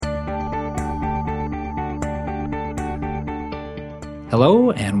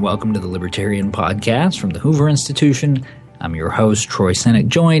Hello, and welcome to the Libertarian Podcast from the Hoover Institution. I'm your host, Troy Senik,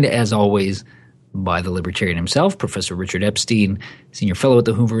 joined, as always, by the Libertarian himself, Professor Richard Epstein, Senior Fellow at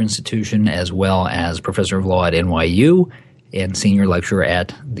the Hoover Institution, as well as Professor of Law at NYU and Senior Lecturer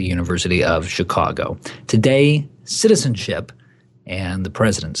at the University of Chicago. Today, citizenship and the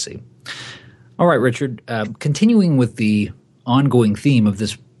presidency. All right, Richard, continuing with the ongoing theme of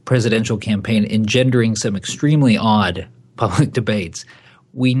this presidential campaign engendering some extremely odd public debates,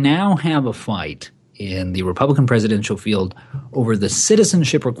 we now have a fight in the Republican presidential field over the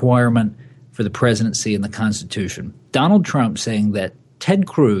citizenship requirement for the presidency and the Constitution. Donald Trump saying that Ted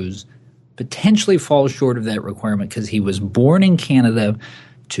Cruz potentially falls short of that requirement because he was born in Canada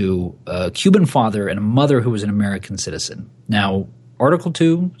to a Cuban father and a mother who was an American citizen. Now, Article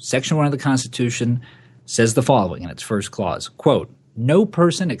 2, Section 1 of the Constitution says the following in its first clause, quote, "No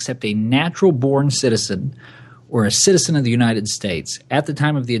person except a natural-born citizen or a citizen of the United States at the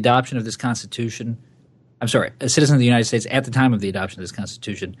time of the adoption of this Constitution – a citizen of the United States at the time of the adoption of this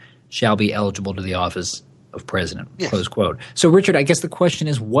Constitution shall be eligible to the office of president," yes. Close quote. So, Richard, I guess the question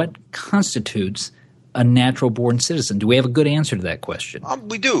is, what constitutes a natural-born citizen? Do we have a good answer to that question?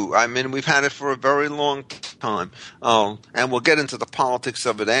 We do. I mean, we've had it for a very long time, and we'll get into the politics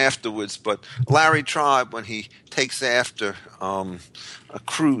of it afterwards. But Larry Tribe, when he takes after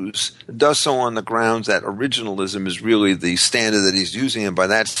Cruz, does so on the grounds that originalism is really the standard that he's using, and by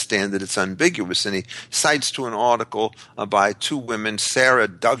that standard it's ambiguous. And he cites to an article by two women, Sarah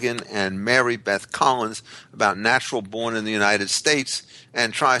Duggan and Mary Beth Collins, about natural born in the United States,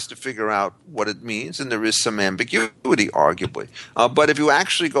 and tries to figure out what it means, and there is some ambiguity, arguably. But if you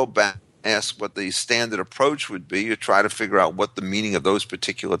actually go back, ask what the standard approach would be, you try to figure out what the meaning of those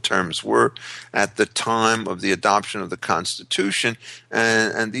particular terms were at the time of the adoption of the Constitution,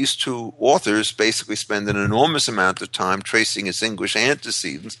 and these two authors basically spend an enormous amount of time tracing its English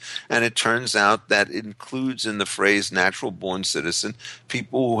antecedents, and it turns out that it includes in the phrase natural-born citizen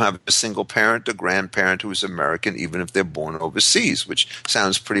people who have a single parent or grandparent who is American, even if they're born overseas, which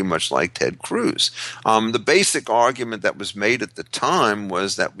sounds pretty much like Ted Cruz. The basic argument that was made at the time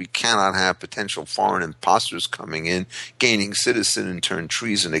was that we cannot have potential foreign imposters coming in, gaining citizen and turn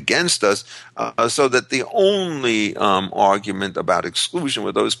treason against us, so that the only argument about exclusion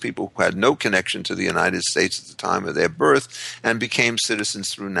were those people who had no connection to the United States at the time of their birth and became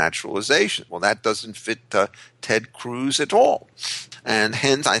citizens through naturalization. Well, that doesn't fit Ted Cruz at all. And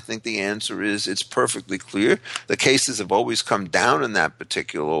hence, I think the answer is it's perfectly clear. The cases have always come down in that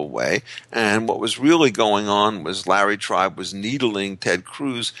particular way. And what was really going on was Larry Tribe was needling Ted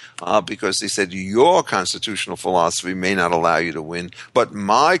Cruz because they said, your constitutional philosophy may not allow you to win, but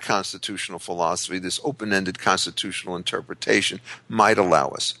my constitutional philosophy, this open-ended constitutional interpretation, might allow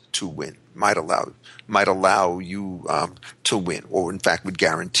us to win, might allow you to win, or in fact would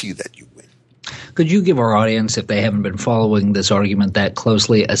guarantee that you win. Could you give our audience, if they haven't been following this argument that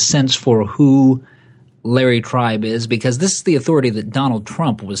closely, a sense for who Larry Tribe is? Because this is the authority that Donald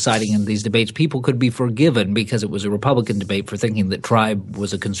Trump was citing in these debates. People could be forgiven because it was a Republican debate for thinking that Tribe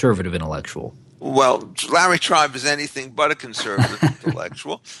was a conservative intellectual. Well, Larry Tribe is anything but a conservative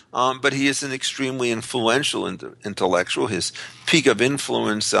intellectual, but he is an extremely influential intellectual. His peak of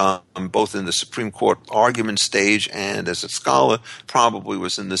influence, both in the Supreme Court argument stage and as a scholar, probably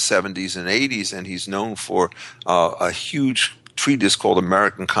was in the 70s and 80s, and he's known for a huge treatise called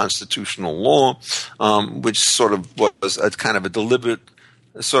American Constitutional Law, which sort of was a kind of a deliberate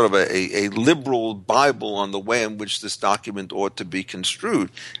sort of a liberal Bible on the way in which this document ought to be construed.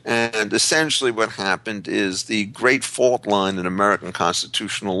 And essentially what happened is the great fault line in American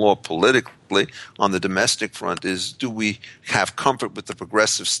constitutional law politically on the domestic front is, do we have comfort with the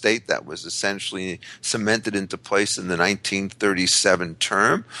progressive state that was essentially cemented into place in the 1937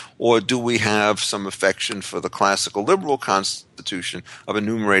 term, or do we have some affection for the classical liberal constitution of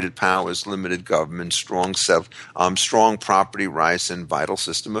enumerated powers, limited government, strong property rights, and vital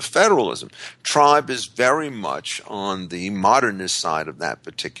system of federalism? Tribe is very much on the modernist side of that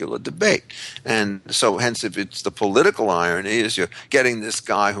particular debate. And so hence, if it's the political irony, is you're getting this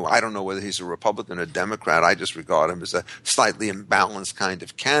guy who, I don't know whether he's a Republican or Democrat, I just regard him as a slightly imbalanced kind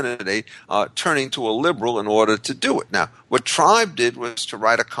of candidate, turning to a liberal in order to do it. Now, what Tribe did was to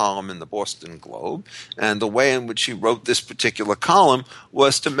write a column in the Boston Globe, and the way in which he wrote this particular column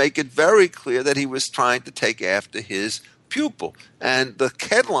was to make it very clear that he was trying to take after his pupil. And the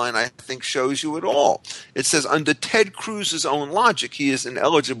headline, I think, shows you it all. It says, under Ted Cruz's own logic, he is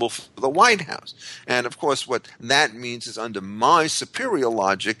ineligible for the White House. And, of course, what that means is under my superior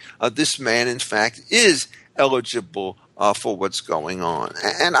logic, this man, in fact, is eligible for what's going on.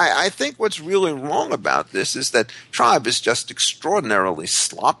 And I think what's really wrong about this is that Tribe is just extraordinarily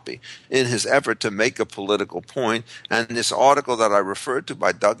sloppy in his effort to make a political point. And this article that I referred to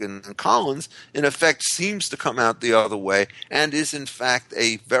by Duggan and Collins, in effect, seems to come out the other way and is, in fact,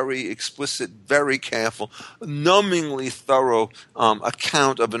 a very explicit, very careful, numbingly thorough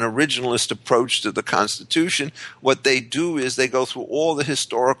account of an originalist approach to the Constitution. What they do is they go through all the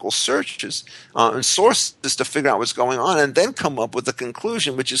historical searches and sources to figure out what's going on, and then come up with a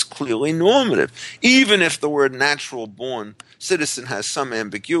conclusion which is clearly normative. Even if the word natural-born citizen has some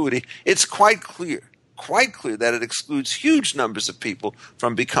ambiguity, it's quite clear that it excludes huge numbers of people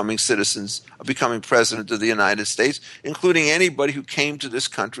from becoming citizens, becoming president of the United States, including anybody who came to this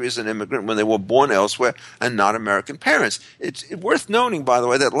country as an immigrant when they were born elsewhere and not American parents. It's worth noting, by the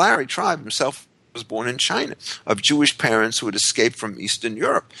way, that Larry Tribe himself was born in China, of Jewish parents who had escaped from Eastern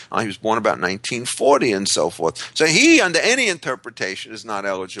Europe. He was born about 1940 and so forth. So he, under any interpretation, is not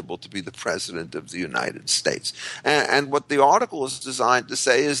eligible to be the president of the United States. And what the article is designed to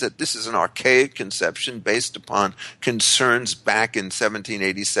say is that this is an archaic conception based upon concerns back in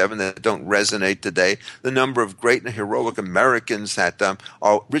 1787 that don't resonate today. The number of great and heroic Americans that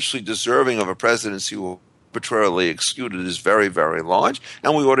are richly deserving of a presidency who arbitrarily excluded is very, very large,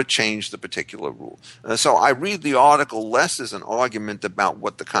 and we ought to change the particular rule. So I read the article less as an argument about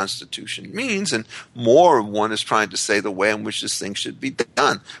what the Constitution means, and more one is trying to say the way in which this thing should be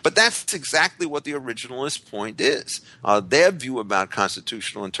done. But that's exactly what the originalist point is. Their view about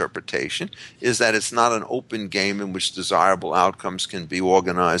constitutional interpretation is that it's not an open game in which desirable outcomes can be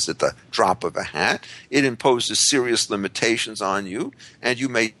organized at the drop of a hat. It imposes serious limitations on you, and you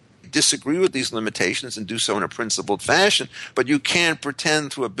may disagree with these limitations and do so in a principled fashion, but you can't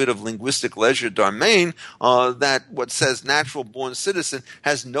pretend through a bit of linguistic legerdemain that what says natural-born citizen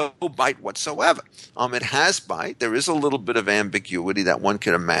has no bite whatsoever. It has bite. There is a little bit of ambiguity that one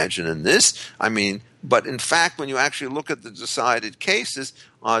can imagine in this. But in fact, when you actually look at the decided cases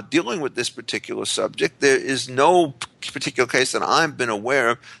dealing with this particular subject, there is no particular case that I've been aware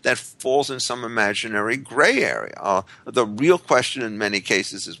of that falls in some imaginary gray area. The real question in many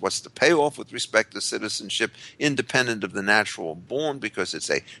cases is what's the payoff with respect to citizenship, independent of the natural born, because it's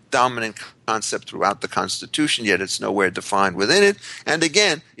a dominant concept throughout the Constitution, yet it's nowhere defined within it. And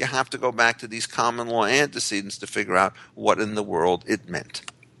again, you have to go back to these common law antecedents to figure out what in the world it meant.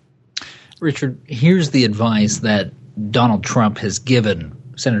 Richard, here's the advice that Donald Trump has given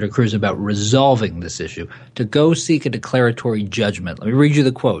Senator Cruz about resolving this issue: to go seek a declaratory judgment. Let me read you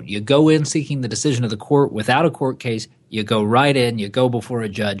the quote. You go in seeking the decision of the court without a court case. You go right in. You go before a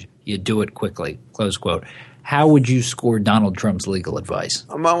judge. You do it quickly. Close quote. How would you score Donald Trump's legal advice?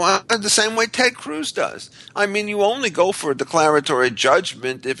 The same way Ted Cruz does. You only go for a declaratory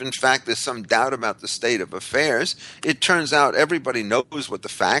judgment if, in fact, there's some doubt about the state of affairs. It turns out everybody knows what the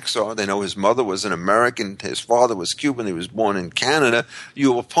facts are. They know his mother was an American, his father was Cuban, he was born in Canada.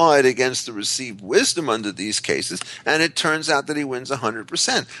 You apply it against the received wisdom under these cases, and it turns out that he wins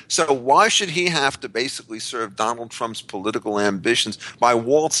 100%. So why should he have to basically serve Donald Trump's political ambitions by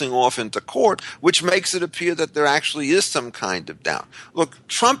waltzing off into court, which makes it appear that there actually is some kind of doubt? Look,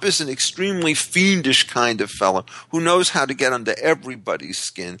 Trump is an extremely fiendish kind of fellow who knows how to get under everybody's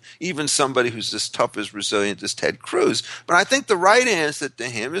skin, even somebody who's as tough, as resilient as Ted Cruz. But I think the right answer to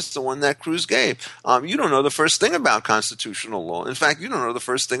him is the one that Cruz gave. You don't know the first thing about constitutional law. In fact, you don't know the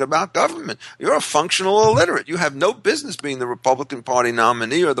first thing about government. You're a functional illiterate. You have no business being the Republican Party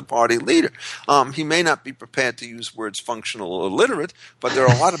nominee or the party leader. He may not be prepared to use words functional illiterate, but there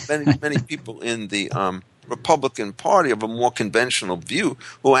are a lot of many people in the Republican Party of a more conventional view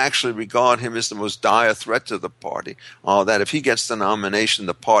who actually regard him as the most dire threat to the party, that if he gets the nomination,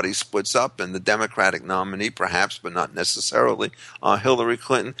 the party splits up and the Democratic nominee, perhaps but not necessarily, Hillary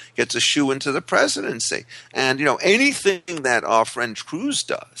Clinton, gets a shoe into the presidency. And, anything that our friend Cruz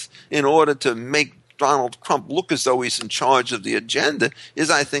does in order to make Donald Trump look as though he's in charge of the agenda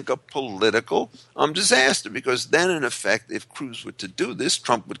is, I think, a political disaster, because then, in effect, if Cruz were to do this,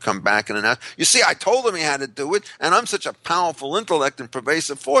 Trump would come back and announce, you see, I told him he had to do it, and I'm such a powerful intellect and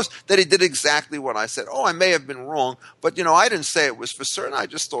pervasive force that he did exactly what I said. I may have been wrong, but, I didn't say it was for certain. I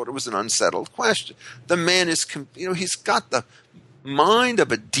just thought it was an unsettled question. The man is, he's got the mind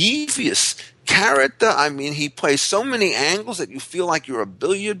of a devious character. He plays so many angles that you feel like you're a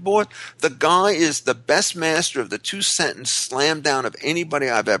billiard board. The guy is the best master of the two-sentence slam down of anybody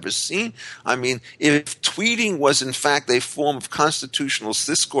I've ever seen. If tweeting was in fact a form of constitutional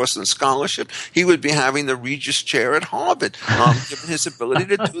discourse and scholarship, he would be having the Regis chair at Harvard, given his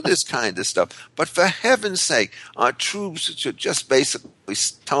ability to do this kind of stuff. But for heaven's sake, troops should just basically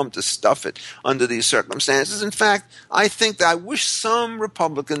simply tell them to stuff it under these circumstances. In fact, I think that I wish some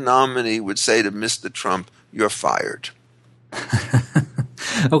Republican nominee would say to Mr. Trump, "You're fired."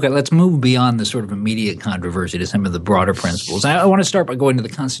 Okay, let's move beyond the sort of immediate controversy to some of the broader principles. I want to start by going to the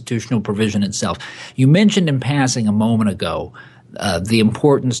constitutional provision itself. You mentioned in passing a moment ago the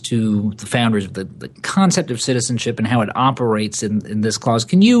importance to the founders of the concept of citizenship and how it operates in this clause.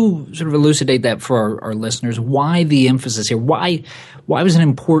 Can you sort of elucidate that for our listeners? Why the emphasis here? Why was it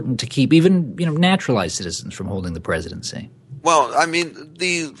important to keep even naturalized citizens from holding the presidency? Well, I mean,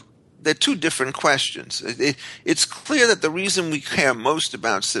 they're two different questions. It's clear that the reason we care most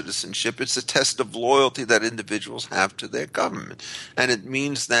about citizenship is a test of loyalty that individuals have to their government. And it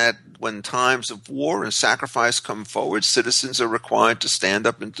means that when times of war and sacrifice come forward, citizens are required to stand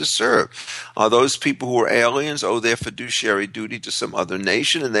up and to serve. Those people who are aliens owe their fiduciary duty to some other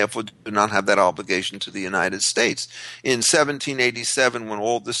nation and therefore do not have that obligation to the United States. In 1787, when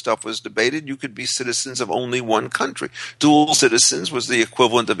all this stuff was debated, you could be citizens of only one country. Dual citizens was the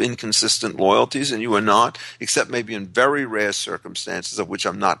equivalent of inconsistent loyalties, and you are not, except maybe in very rare circumstances, of which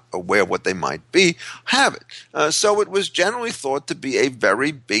I'm not aware what they might be, have it. So it was generally thought to be a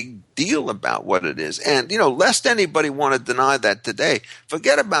very big deal about what it is. And, lest anybody want to deny that today,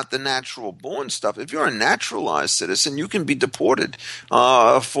 forget about the natural born stuff. If you're a naturalized citizen, you can be deported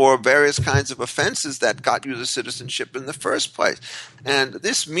for various kinds of offenses that got you the citizenship in the first place. And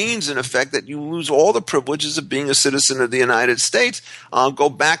this means, in effect, that you lose all the privileges of being a citizen of the United States. Go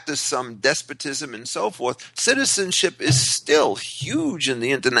back to some despotism and so forth. Citizenship is still huge in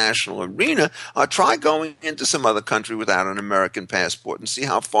the international arena. Try going into some other country without an American passport and see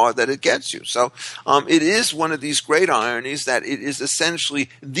how far that it gets you. So it is one of these great ironies that it is essentially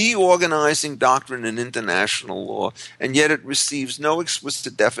the organizing doctrine in international law, and yet it receives no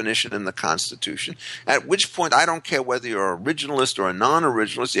explicit definition in the Constitution, at which point I don't care whether you're an originalist or a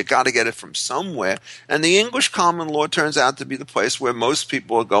non-originalist, you got to get it from somewhere. And the English common law turns out to be the place where most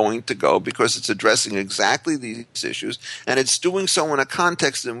people are going to go because it's addressing exactly these issues, and it's doing so in a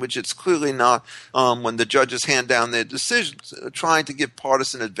context in which it's clearly not, when the judges hand down their decisions, trying to give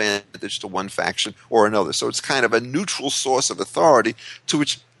partisan advantage to one faction or another. So it's kind of a neutral source of authority to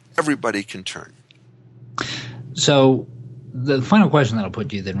which everybody can turn. So the final question that I'll put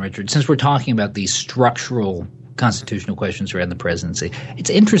to you then, Richard, since we're talking about these structural constitutional questions around the presidency, it's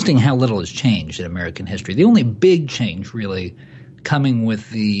interesting how little has changed in American history. The only big change really coming with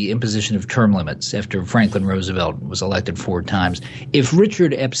the imposition of term limits after Franklin Roosevelt was elected 4 times. If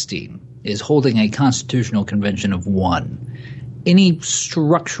Richard Epstein is holding a constitutional convention of 1, any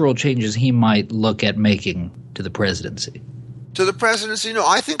structural changes he might look at making to the presidency? To the presidency,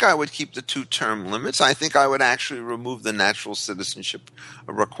 I think I would keep the 2-term limits. I think I would actually remove the natural citizenship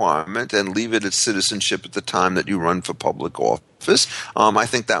requirement and leave it at citizenship at the time that you run for public office. I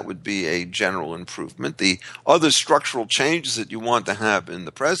think that would be a general improvement. The other structural changes that you want to have in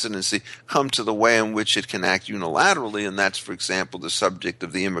the presidency come to the way in which it can act unilaterally, and that's, for example, the subject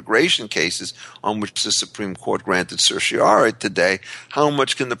of the immigration cases on which the Supreme Court granted certiorari today. How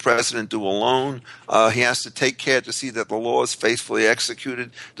much can the president do alone? He has to take care to see that the law is faithfully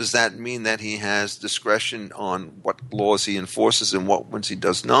executed. Does that mean that he has discretion on what laws he enforces and what ones he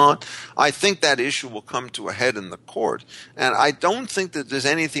does not? I think that issue will come to a head in the court, and I don't think that there's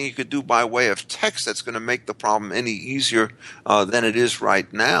anything you could do by way of text that's going to make the problem any easier than it is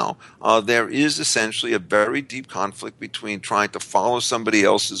right now. There is essentially a very deep conflict between trying to follow somebody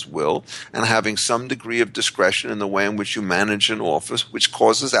else's will and having some degree of discretion in the way in which you manage an office, which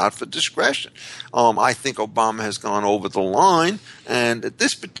causes out for discretion. I think Obama has gone over the line, and at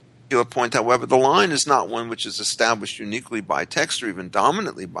this particular point, however, the line is not one which is established uniquely by text or even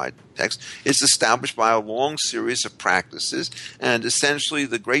dominantly by text. It's established by a long series of practices, and essentially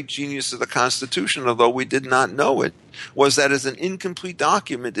the great genius of the Constitution, although we did not know it, was that as an incomplete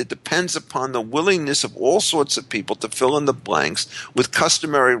document, it depends upon the willingness of all sorts of people to fill in the blanks with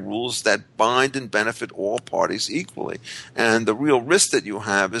customary rules that bind and benefit all parties equally. And the real risk that you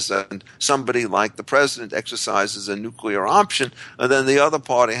have is that somebody like the president exercises a nuclear option, and then the other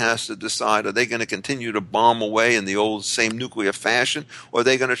party has to decide, are they going to continue to bomb away in the old same nuclear fashion, or are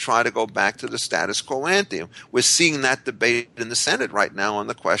they going to try to go back to the status quo ante? We're seeing that debate in the Senate right now on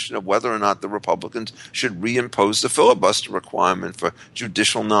the question of whether or not the Republicans should reimpose the filibuster requirement for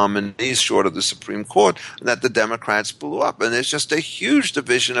judicial nominees short of the Supreme Court that the Democrats blew up. And there's just a huge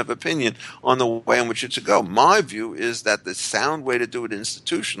division of opinion on the way in which it should go. My view is that the sound way to do it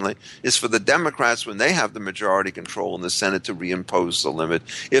institutionally is for the Democrats, when they have the majority control in the Senate, to reimpose the limit.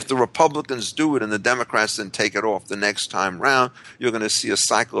 If the Republicans do it and the Democrats then take it off the next time round, you're going to see a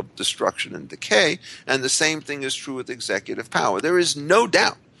cycle of destruction and decay. And the same thing is true with executive power. There is no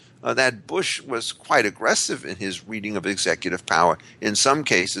doubt that Bush was quite aggressive in his reading of executive power in some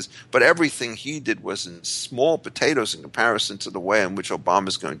cases, but everything he did was in small potatoes in comparison to the way in which Obama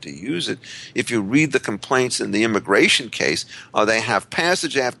is going to use it. If you read the complaints in the immigration case, they have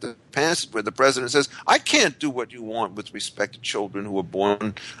passage after passage where the president says, I can't do what you want with respect to children who were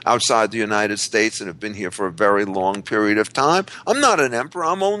born outside the United States and have been here for a very long period of time. I'm not an emperor.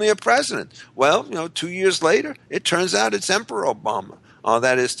 I'm only a president. Well, 2 years later, it turns out it's Emperor Obama.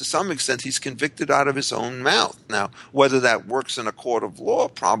 That is, to some extent, he's convicted out of his own mouth. Now, whether that works in a court of law,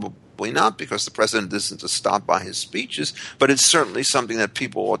 probably not, because the president isn't to stop by his speeches, but it's certainly something that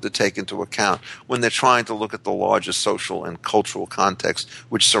people ought to take into account when they're trying to look at the larger social and cultural context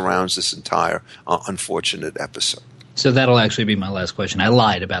which surrounds this entire unfortunate episode. So that'll actually be my last question. I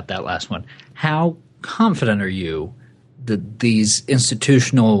lied about that last one. How confident are you that these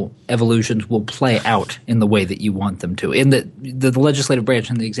institutional evolutions will play out in the way that you want them to, in that the legislative branch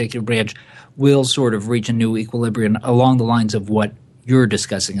and the executive branch will sort of reach a new equilibrium along the lines of what you're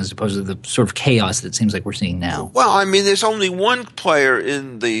discussing, as opposed to the sort of chaos that it seems like we're seeing now? Well, I mean, there's only one player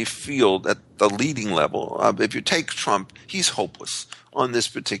in the field at the leading level. If you take Trump, he's hopeless on this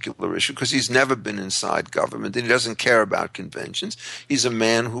particular issue because he's never been inside government and he doesn't care about conventions. He's a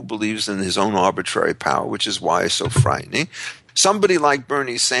man who believes in his own arbitrary power, which is why it's so frightening. Somebody like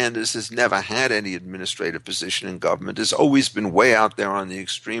Bernie Sanders has never had any administrative position in government, has always been way out there on the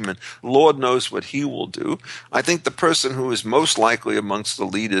extreme, and Lord knows what he will do. I think the person who is most likely amongst the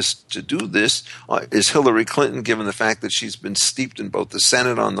leaders to do this is Hillary Clinton, given the fact that she's been steeped in both the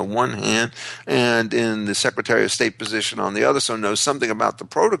Senate on the one hand and in the Secretary of State position on the other, so knows something about the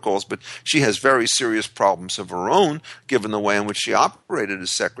protocols, but she has very serious problems of her own, given the way in which she operated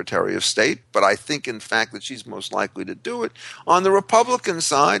as Secretary of State. But I think, in fact, that she's most likely to do it. On the Republican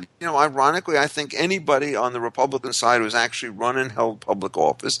side, ironically, I think anybody on the Republican side who's actually run and held public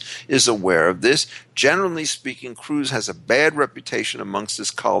office is aware of this. Generally speaking, Cruz has a bad reputation amongst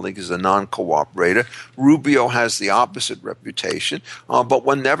his colleagues as a non-cooperator. Rubio has the opposite reputation, but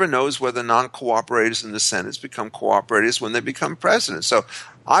one never knows whether non-cooperators in the Senate become cooperators when they become president. So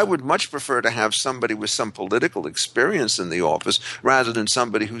I would much prefer to have somebody with some political experience in the office rather than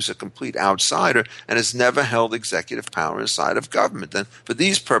somebody who's a complete outsider and has never held executive power inside of government. And for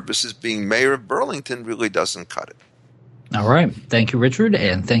these purposes, being mayor of Burlington really doesn't cut it. All right. Thank you, Richard,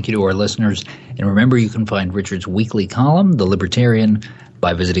 and thank you to our listeners. And remember, you can find Richard's weekly column, The Libertarian,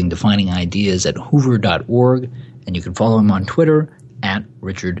 by visiting Defining Ideas at hoover.org, and you can follow him on Twitter at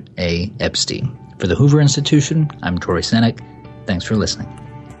Richard A. Epstein. For the Hoover Institution, I'm Troy Senik. Thanks for listening.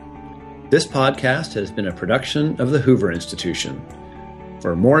 This podcast has been a production of the Hoover Institution.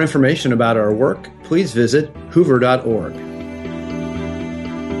 For more information about our work, please visit hoover.org.